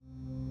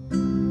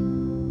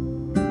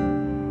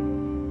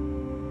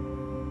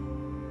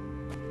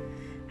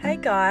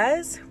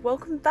guys,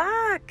 welcome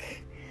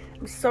back.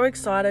 I'm so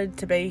excited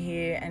to be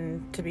here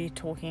and to be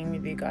talking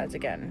with you guys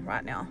again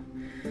right now.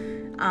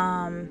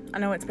 I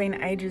know it's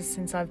been ages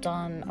since I've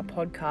done a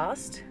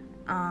podcast,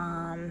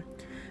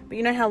 but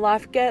you know how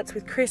life gets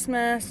with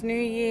Christmas, New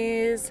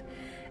Year's,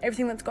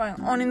 everything that's going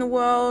on in the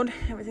world,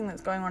 everything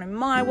that's going on in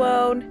my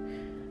world.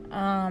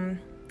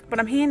 But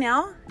I'm here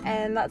now,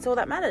 and that's all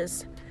that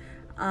matters.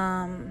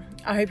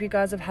 I hope you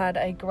guys have had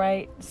a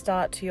great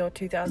start to your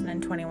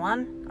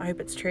 2021. I hope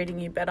it's treating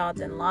you better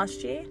than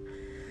last year.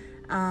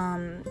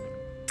 I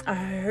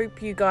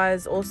hope you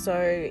guys also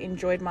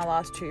enjoyed my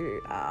last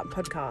two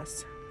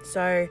podcasts.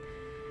 So,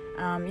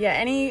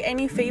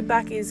 any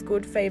feedback is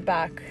good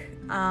feedback.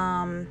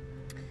 I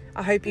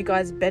hope you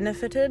guys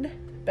benefited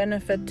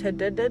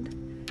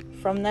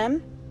from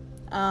them.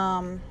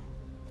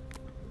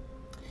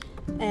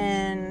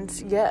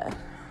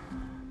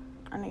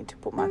 I need to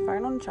put my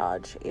phone on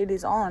charge. It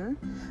is on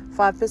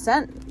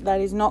 5%.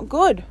 That is not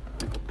good.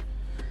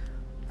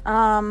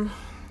 I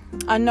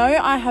know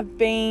I have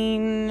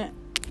been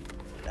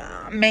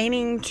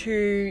meaning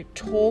to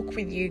talk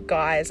with you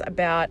guys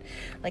about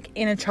like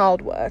inner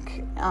child work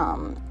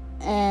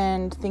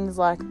and things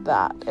like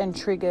that, and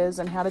triggers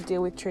and how to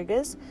deal with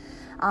triggers.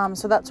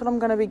 So that's what I'm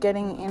going to be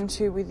getting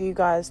into with you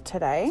guys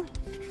today.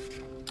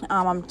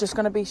 I'm just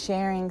going to be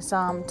sharing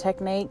some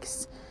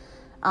techniques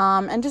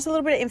and just a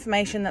little bit of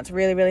information that's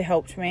really, really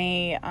helped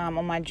me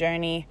on my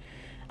journey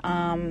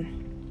to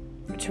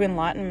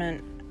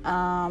enlightenment.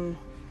 I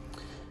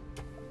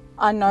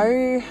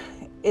know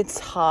it's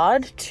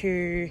hard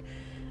to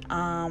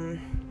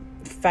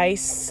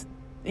face,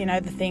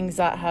 the things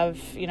that have,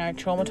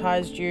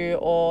 traumatized you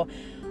or,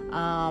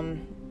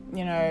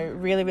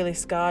 really, really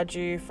scarred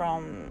you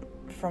from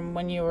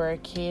when you were a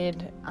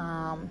kid.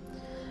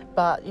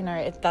 But,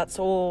 that's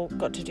all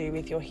got to do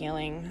with your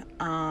healing.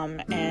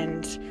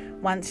 And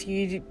once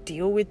you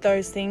deal with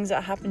those things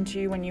that happened to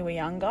you when you were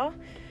younger,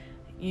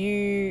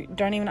 you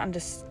don't even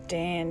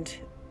understand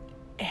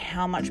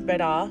how much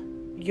better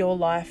your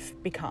life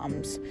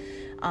becomes.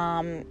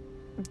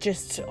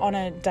 Just on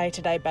a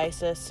day-to-day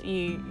basis,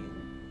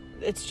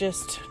 it's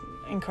just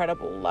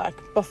incredible. Like,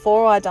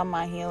 before I done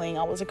my healing,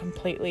 I was a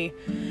completely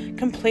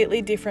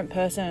different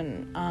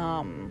person.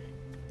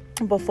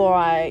 Before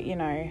I,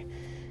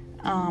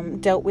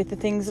 dealt with the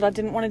things that I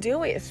didn't want to deal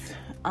with.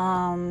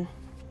 I'm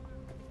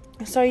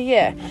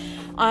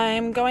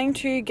going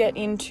to get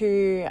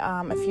into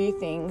a few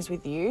things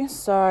with you.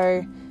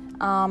 So,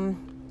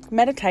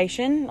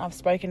 meditation, I've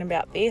spoken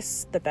about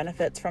this, the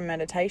benefits from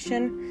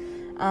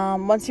meditation.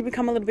 Once you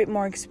become a little bit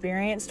more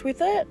experienced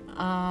with it,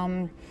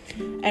 and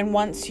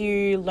once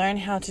you learn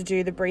how to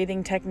do the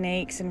breathing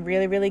techniques and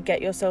really, really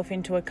get yourself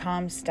into a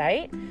calm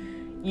state,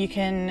 you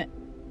can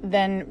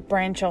then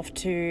branch off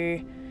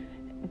to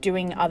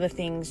doing other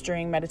things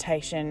during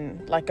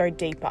meditation, like go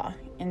deeper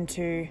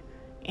into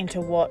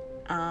what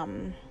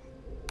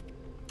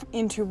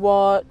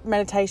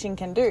meditation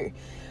can do.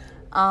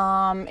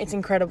 It's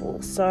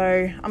incredible.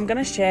 So I'm going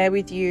to share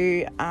with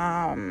you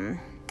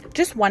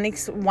just one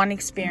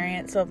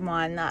experience of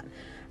mine that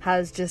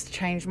has just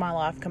changed my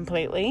life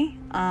completely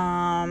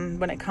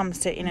when it comes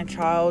to inner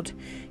child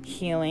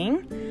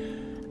healing.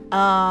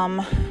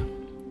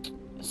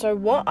 So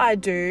what I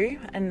do,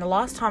 and the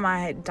last time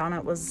I had done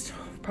it was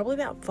probably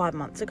about 5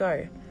 months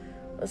ago,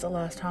 was the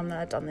last time that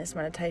I'd done this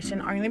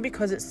meditation, only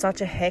because it's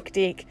such a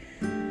hectic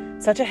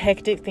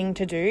thing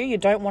to do. You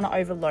don't want to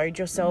overload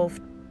yourself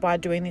by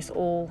doing this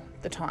all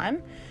the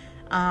time.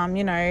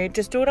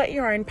 Just do it at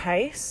your own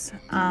pace,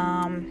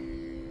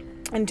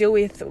 and deal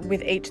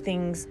with each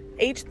thing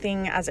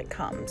as it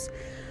comes.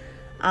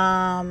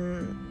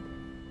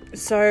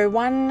 So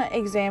one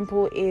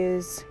example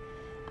is,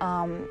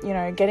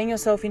 getting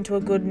yourself into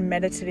a good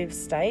meditative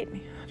state. I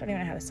don't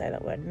even know how to say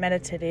that word,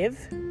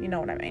 meditative, you know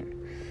what I mean.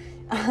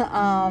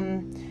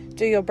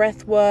 Do your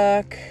breath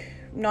work,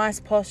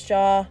 nice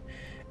posture,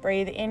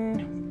 breathe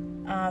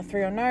in through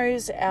your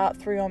nose, out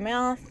through your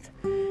mouth,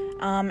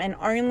 and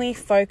only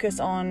try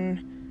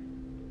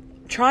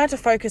to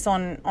focus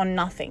on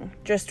nothing.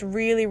 Just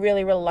really,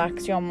 really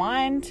relax your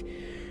mind.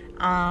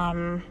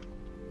 And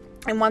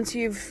once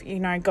you've,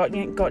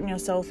 gotten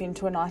yourself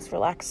into a nice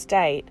relaxed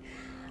state,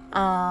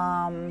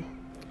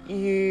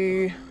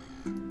 you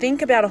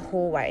think about a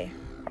hallway,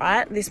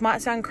 right? This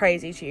might sound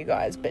crazy to you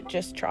guys, but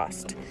just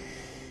trust.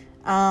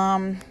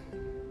 So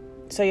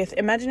you're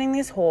imagining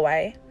this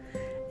hallway,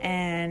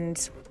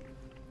 and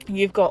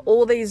you've got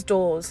all these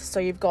doors. So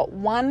you've got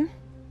one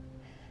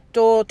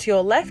door to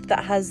your left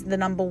that has the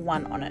number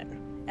 1 on it,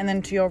 and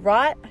then to your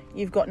right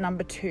you've got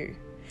number 2,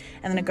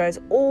 and then it goes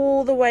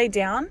all the way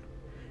down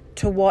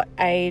to what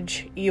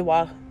age you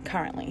are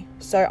currently.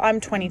 So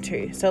I'm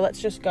 22, so let's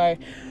just go,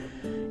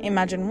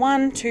 imagine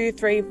 1, 2,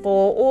 3, 4,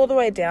 all the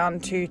way down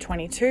to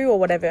 22 or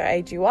whatever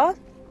age you are.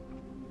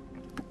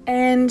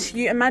 And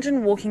you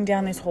imagine walking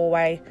down this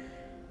hallway,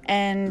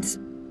 and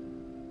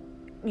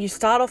you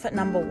start off at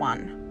number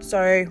 1.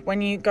 So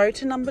when you go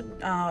to number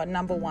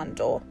 1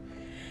 door,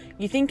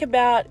 you think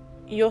about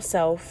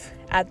yourself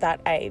at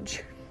that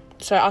age.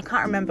 So I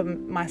can't remember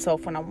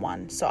myself when I'm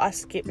 1. So I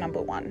skip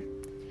number 1.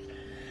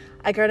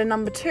 I go to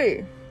number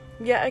 2.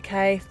 Yeah,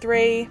 okay.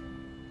 3.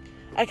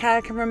 Okay,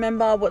 I can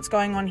remember what's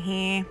going on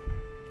here.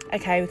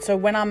 Okay, so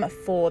when I'm at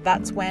 4,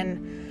 that's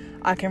when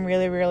I can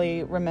really,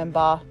 really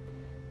remember,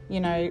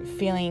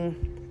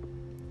 feeling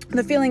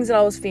the feelings that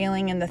I was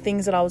feeling and the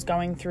things that I was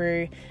going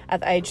through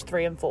at age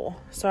 3 and 4.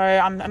 So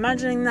I'm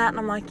imagining that and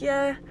I'm like,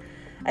 yeah,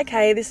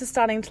 okay, this is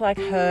starting to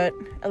hurt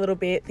a little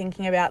bit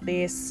thinking about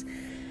this.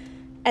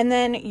 And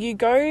then you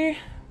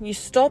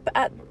stop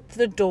at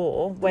the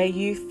door where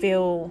you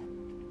feel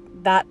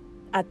that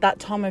at that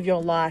time of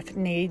your life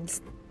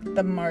needs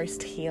the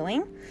most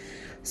healing.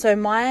 So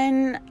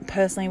mine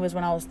personally was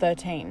when I was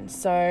 13.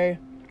 So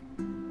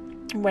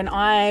when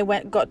I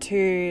got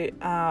to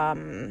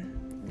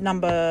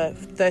number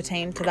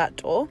 13 to that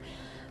door,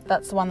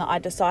 that's the one that I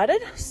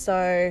decided.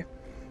 So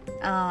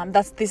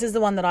this is the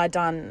one that I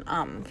done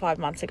 5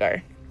 months ago.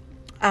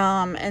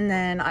 And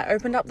then I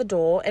opened up the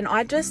door and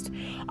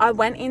I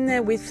went in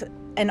there with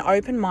an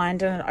open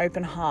mind and an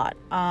open heart.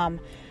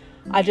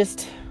 I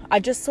just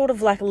sort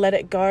of let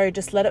it go,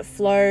 just let it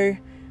flow,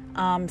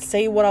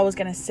 see what I was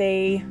going to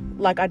see.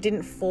 I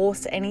didn't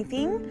force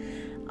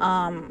anything.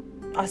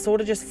 I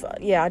sort of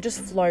I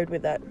just flowed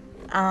with it.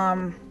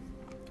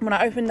 When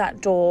I opened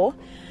that door,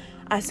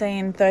 I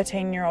seen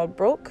 13-year-old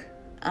Brooke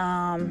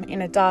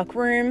in a dark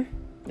room.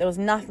 There was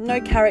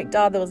no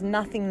character. There was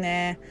nothing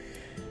there.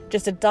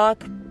 Just a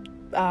dark,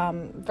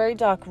 very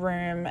dark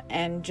room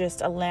and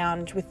just a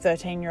lounge with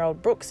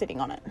 13-year-old Brooke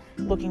sitting on it,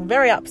 looking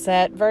very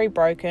upset, very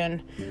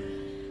broken,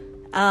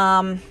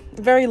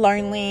 very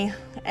lonely.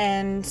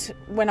 And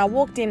when I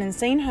walked in and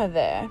seen her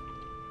there,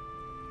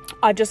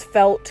 I just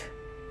felt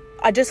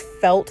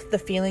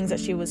the feelings that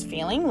she was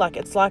feeling.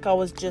 It's like I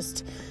was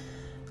just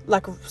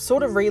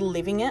sort of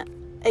reliving it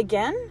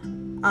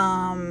again.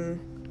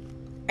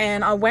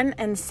 And I went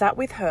and sat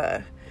with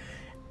her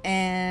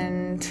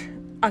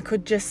and I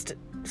could just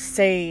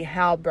see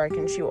how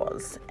broken she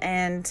was.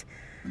 And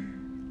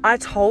I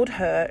told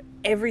her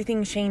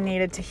everything she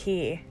needed to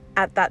hear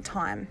at that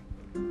time.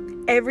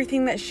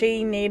 Everything that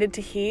she needed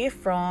to hear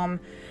from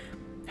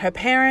her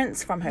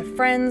parents, from her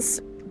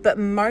friends, but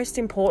most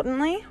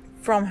importantly,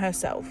 from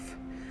herself.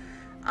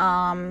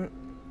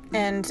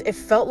 And it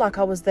felt like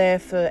I was there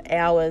for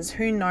hours.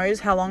 Who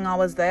knows how long I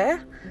was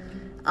there?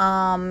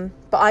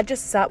 But I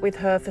just sat with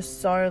her for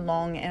so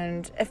long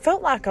and it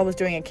felt like I was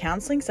doing a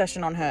counselling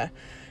session on her.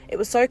 It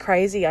was so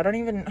crazy. I don't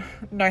even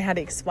know how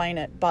to explain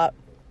it, but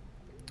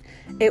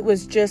it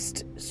was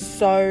just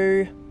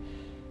so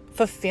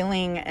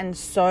fulfilling and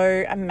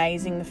so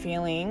amazing, the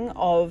feeling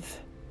of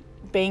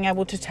being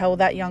able to tell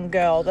that young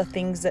girl the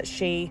things that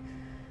she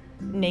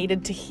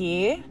needed to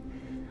hear.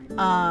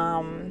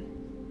 And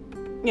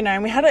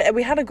we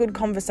had a good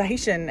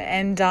conversation,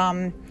 and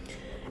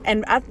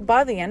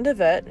by the end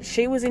of it,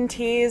 she was in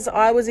tears,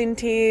 I was in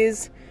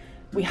tears.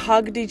 We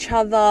hugged each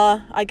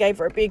other. I gave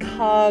her a big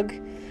hug.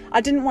 I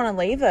didn't want to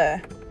leave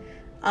her.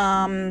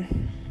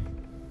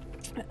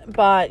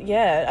 But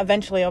yeah,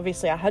 eventually,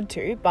 obviously I had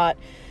to, but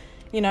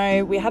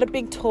we had a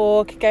big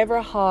talk, gave her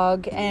a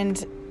hug,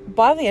 and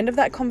by the end of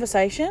that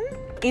conversation,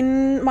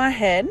 in my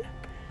head,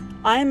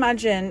 I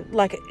imagine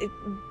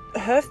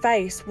her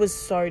face was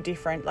so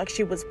different.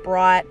 She was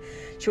bright,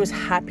 she was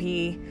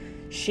happy,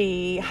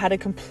 she had a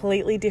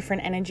completely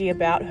different energy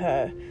about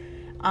her.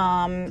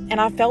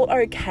 And I felt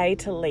okay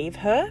to leave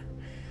her.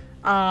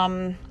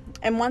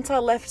 And once I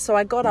left, so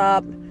I got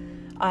up,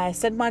 I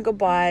said my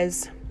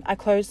goodbyes, I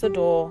closed the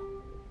door,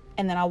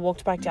 and then I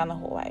walked back down the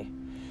hallway.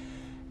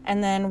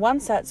 And then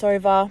once that's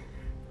over,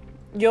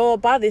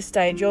 by this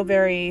stage,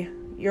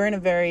 you're in a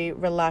very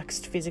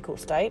relaxed physical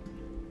state.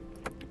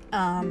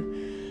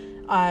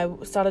 I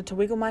started to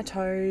wiggle my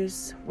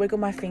toes, wiggle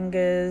my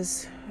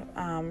fingers,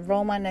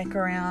 roll my neck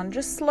around,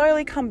 just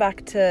slowly come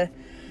back to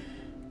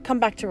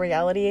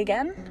reality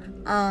again.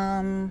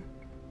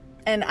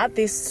 And at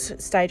this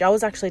stage, I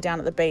was actually down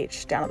at the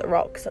beach, down at the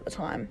rocks at the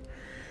time.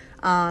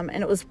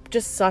 And it was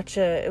just such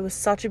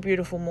a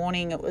beautiful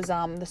morning. It was,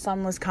 the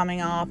sun was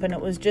coming up and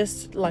it was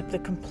just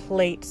the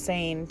complete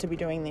scene to be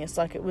doing this.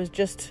 It was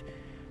just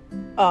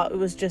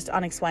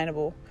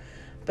unexplainable.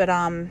 But,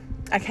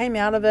 I came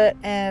out of it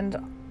and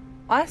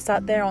I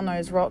sat there on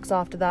those rocks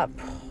after that,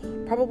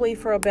 probably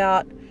for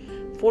about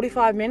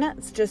 45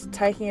 minutes, just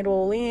taking it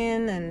all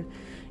in. And,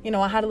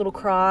 I had a little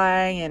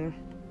cry, and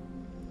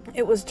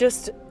it was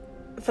just,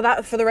 for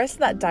the rest of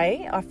that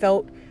day, I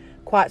felt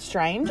quite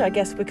strange, I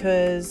guess,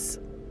 because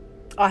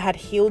I had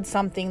healed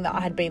something that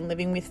I had been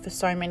living with for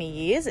so many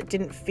years. It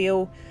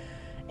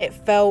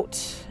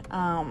felt,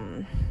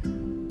 I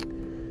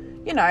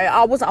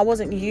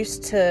wasn't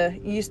used to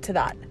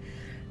that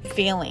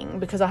feeling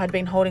because I had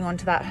been holding on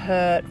to that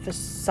hurt for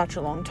such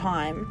a long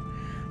time.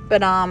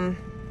 But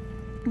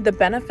the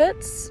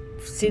benefits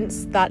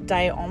since that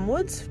day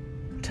onwards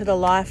to the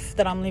life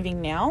that I'm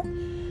living now,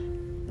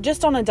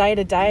 just on a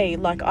day-to-day,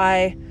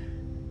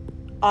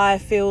 I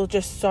feel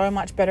just so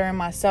much better in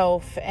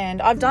myself.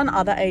 And I've done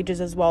other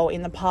ages as well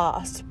in the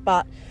past,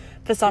 but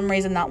for some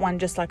reason that one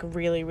just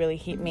really, really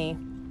hit me.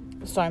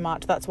 so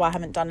much. That's why I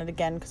haven't done it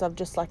again, because I've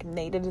just like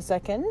needed a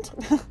second.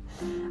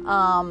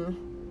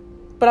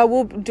 But I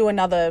will do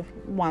another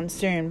one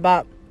soon.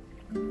 But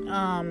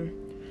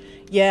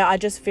yeah, I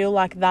just feel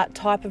like that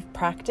type of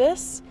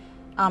practice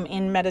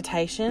in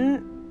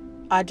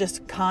meditation, I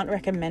just can't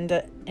recommend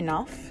it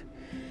enough.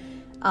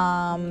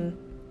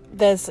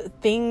 There's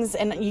things,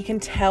 and you can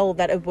tell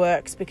that it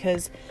works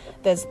because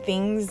there's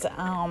things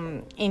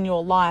in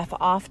your life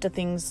after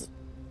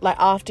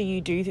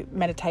you do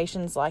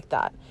meditations like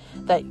that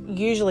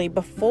usually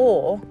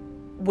before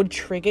would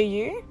trigger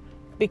you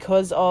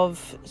because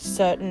of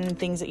certain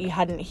things that you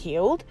hadn't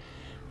healed.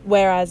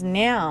 Whereas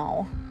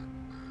now,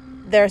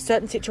 there are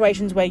certain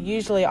situations where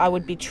usually I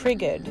would be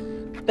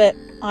triggered, but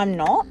I'm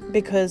not,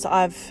 because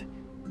I've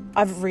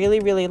really,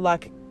 really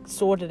like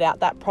sorted out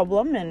that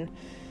problem and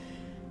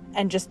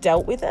just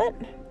dealt with it.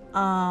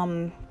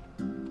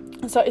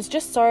 So it's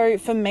just so,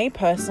 for me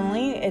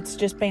personally, it's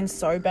just been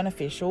so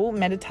beneficial,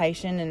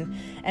 meditation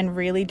and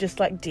really just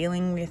like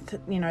dealing with,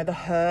 the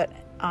hurt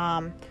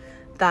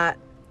that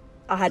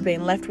I had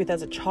been left with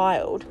as a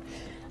child.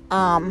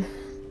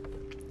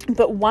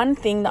 But one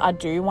thing that I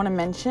do want to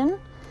mention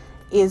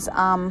is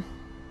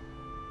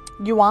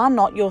you are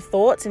not your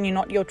thoughts and you're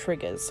not your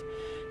triggers.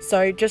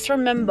 So just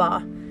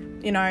remember,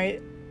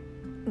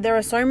 there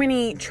are so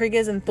many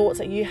triggers and thoughts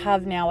that you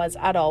have now as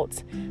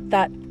adults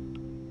that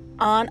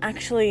aren't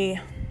actually,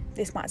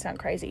 this might sound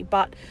crazy,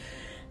 but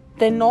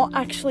they're not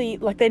actually,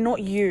 like, they're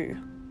not you.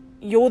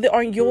 You're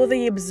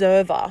the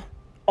observer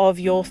of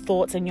your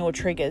thoughts and your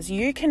triggers.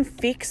 You can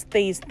fix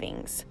these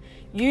things.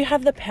 You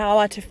have the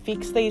power to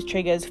fix these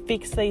triggers,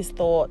 fix these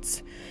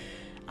thoughts.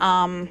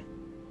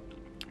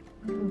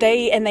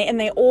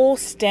 They all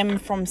stem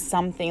from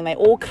something. They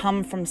all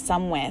come from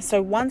somewhere.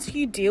 So once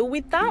you deal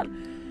with that,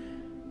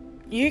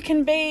 you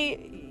can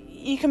be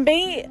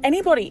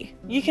anybody.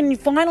 You can be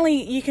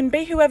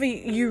whoever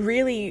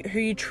who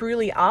you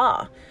truly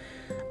are.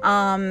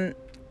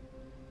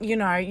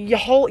 Your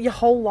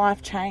whole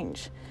life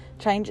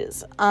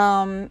changes.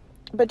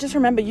 But just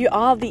remember, you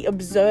are the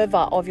observer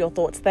of your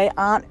thoughts. They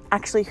aren't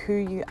actually who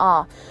you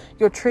are.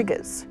 Your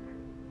triggers,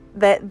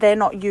 they're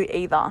not you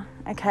either.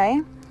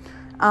 Okay.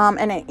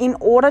 And in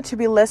order to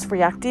be less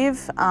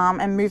reactive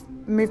and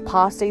move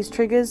past these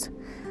triggers,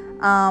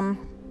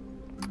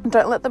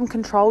 don't let them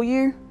control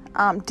you.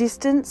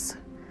 Distance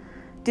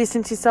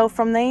yourself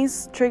from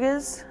these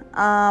triggers.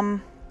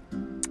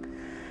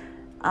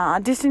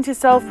 Distance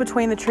yourself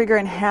between the trigger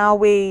and how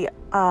do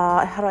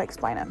I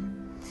explain it?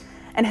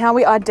 And how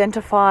we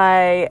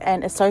identify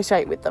and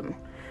associate with them.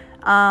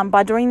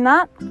 By doing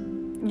that,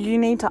 you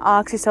need to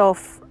ask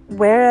yourself,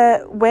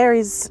 where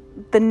is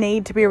the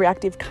need to be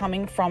reactive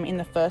coming from in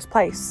the first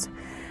place?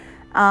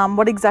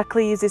 What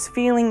exactly is this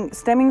feeling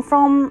stemming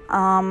from?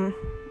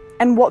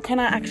 And what can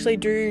I actually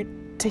do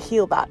to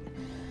heal that?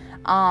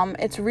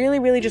 It's really,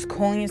 really just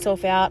calling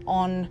yourself out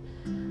on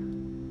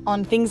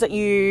things that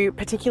you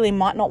particularly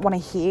might not want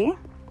to hear.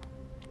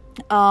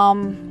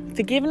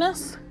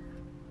 Forgiveness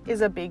is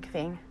a big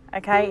thing.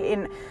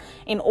 Okay,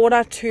 in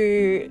order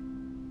to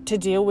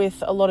deal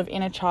with a lot of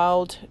inner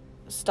child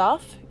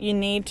stuff, you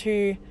need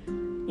to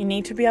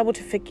be able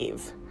to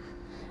forgive,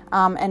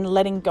 and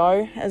letting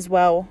go as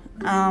well.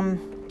 And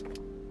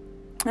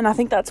I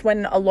think that's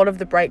when a lot of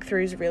the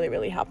breakthroughs really,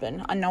 really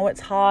happen. I know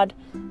it's hard,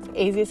 it's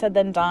easier said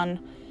than done,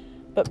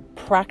 but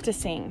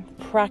practicing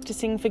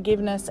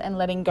forgiveness and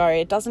letting go,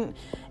 it doesn't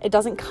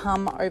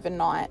come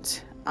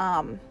overnight,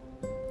 and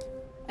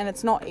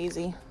it's not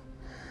easy.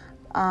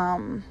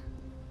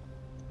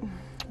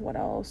 What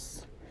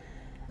else?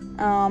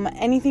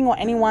 Anything or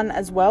anyone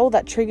as well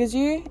that triggers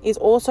you is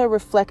also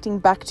reflecting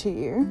back to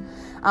you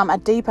a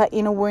deeper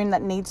inner wound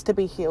that needs to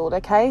be healed.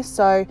 Okay,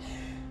 so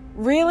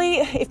really,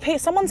 if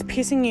someone's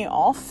pissing you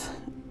off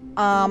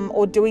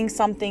or doing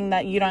something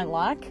that you don't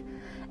like,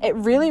 it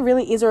really,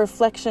 really is a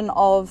reflection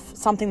of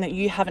something that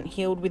you haven't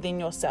healed within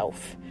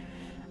yourself.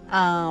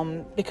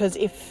 Because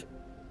if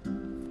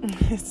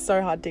it's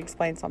so hard to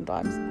explain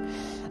sometimes.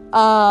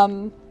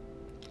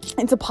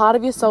 It's a part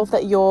of yourself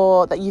that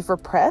you've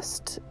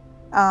repressed,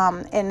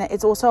 and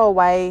it's also a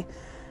way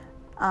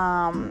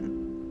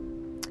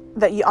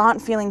that you aren't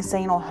feeling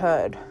seen or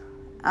heard.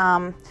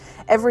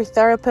 Every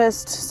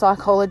therapist,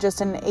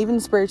 psychologist, and even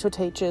spiritual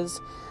teachers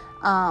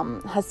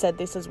has said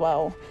this as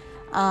well.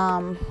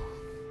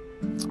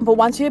 But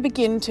once you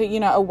begin to,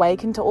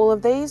 awaken to all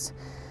of these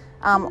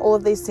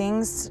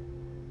things,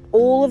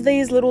 all of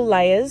these little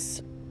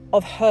layers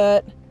of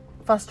hurt,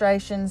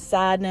 frustration,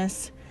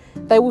 sadness,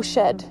 they will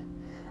shed.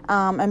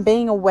 And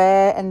being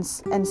aware and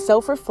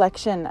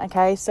self-reflection,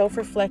 okay?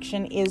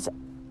 Self-reflection is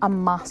a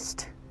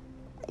must.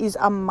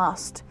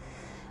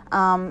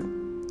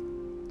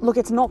 Look,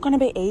 it's not going to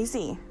be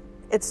easy.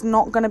 It's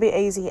not going to be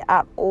easy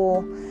at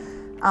all.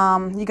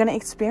 You're going to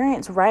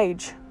experience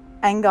rage,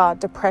 anger,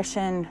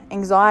 depression,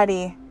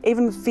 anxiety,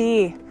 even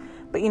fear.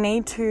 But you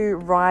need to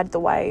ride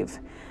the wave.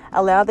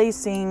 Allow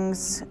these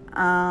things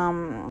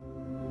to